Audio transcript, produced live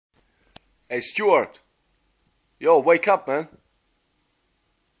Hey, Stuart. Yo, wake up, man.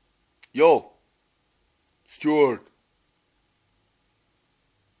 Yo. Stuart.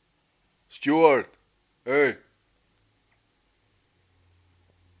 Stuart. Hey.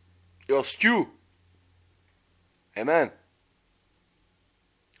 Yo, Stu. Hey, man.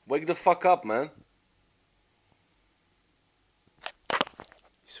 Wake the fuck up, man.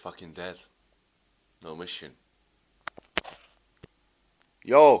 He's fucking dead. No mission.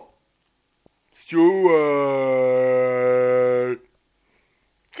 Yo. Stuart.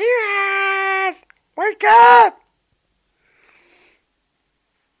 Stuart. Wake up.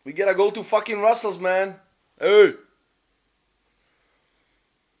 We gotta go to fucking Russell's, man. Hey.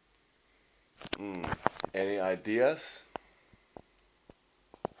 Any ideas?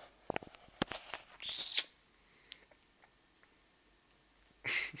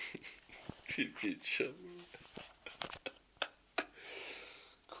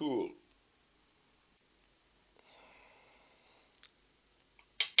 Cool.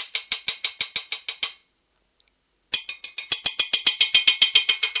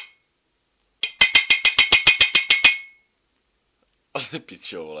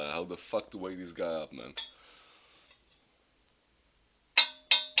 Picciola, how the fuck to wake this guy up, man?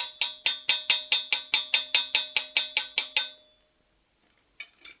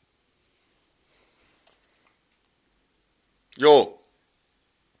 Yo,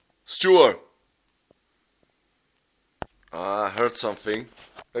 Stuart. I heard something.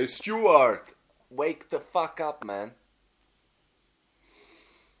 Hey, Stuart, wake the fuck up, man.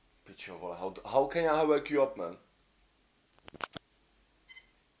 Picciola, how can I wake you up, man?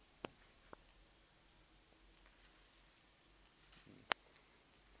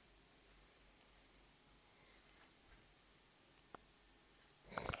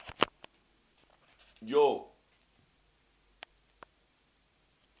 Yo.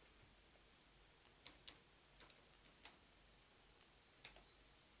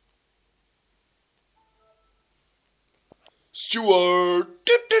 Stuart.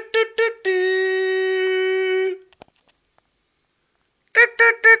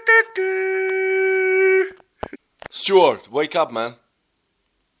 Stuart, wake up, man.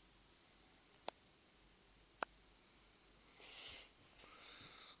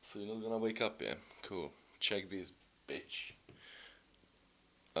 So you're not gonna wake up, yeah? Cool. Check this, bitch.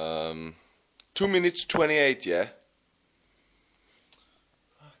 2 minutes 28, yeah?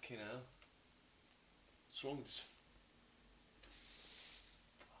 Fucking hell. What's wrong with this?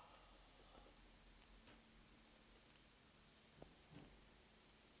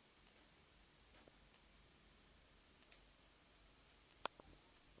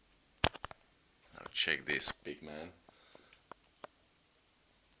 Now check this, big man.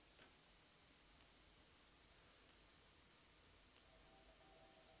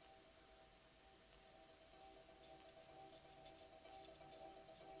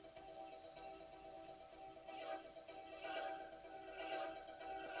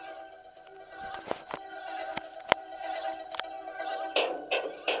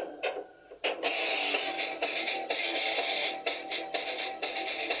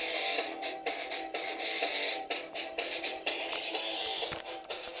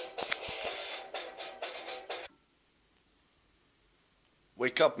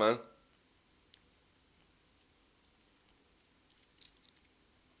 Wake up, man.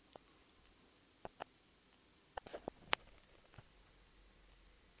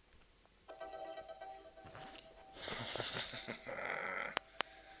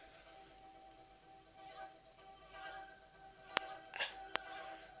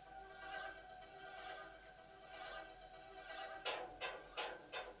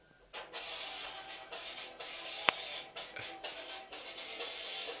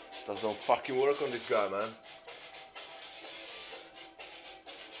 Doesn't fucking work on this guy, man.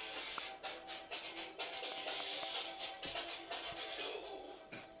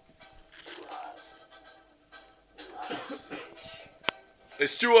 Hey,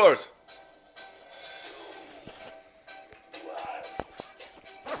 Stuart!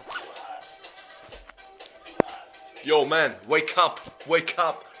 Yo, man, wake up! Wake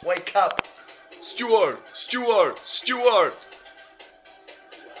up! Wake up! Stuart! Stuart! Stuart!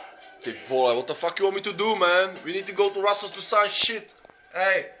 Okay, boy, what the fuck you want me to do, man? We need to go to Russell's to sign shit.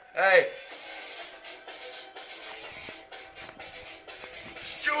 Hey, hey!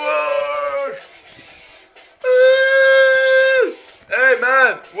 Stuart! Hey,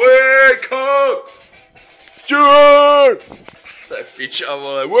 man, wake up! Stuart! That bitch, I'm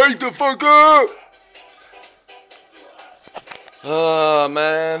like, wake the fuck up!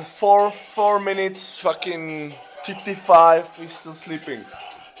 Man, 4 minutes, fucking 55, he's still sleeping.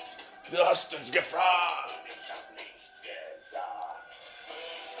 Du hast es gefragt.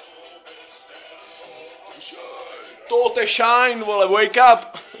 Tote shine, will I wake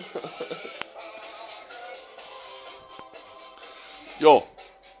up? Yo.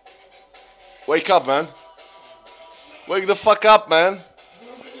 Wake up, man. Wake the fuck up, man.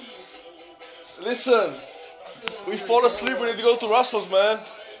 Listen. We fall asleep, we need to go to Russell's, man.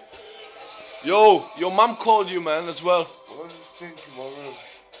 Yo, your mom called you, man, as well.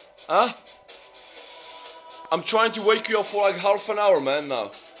 Huh? I'm trying to wake you up for like half an hour, man,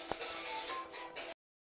 now.